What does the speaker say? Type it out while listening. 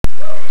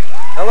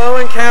Hello,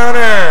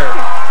 Encounter.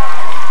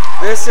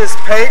 This is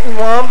Peyton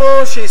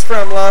Womble. She's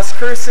from Las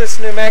Cruces,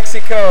 New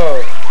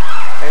Mexico.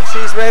 And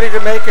she's ready to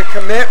make a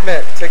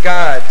commitment to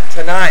God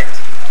tonight.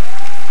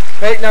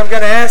 Peyton, I'm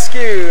going to ask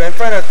you in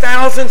front of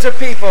thousands of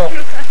people,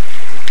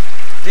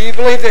 do you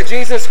believe that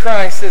Jesus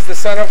Christ is the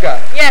Son of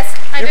God? Yes,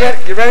 I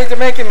do. You ready to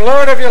make Him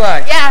Lord of your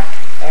life? Yeah.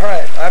 All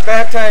right. I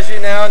baptize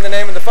you now in the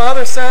name of the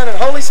Father, Son, and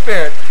Holy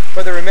Spirit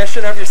for the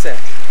remission of your sins.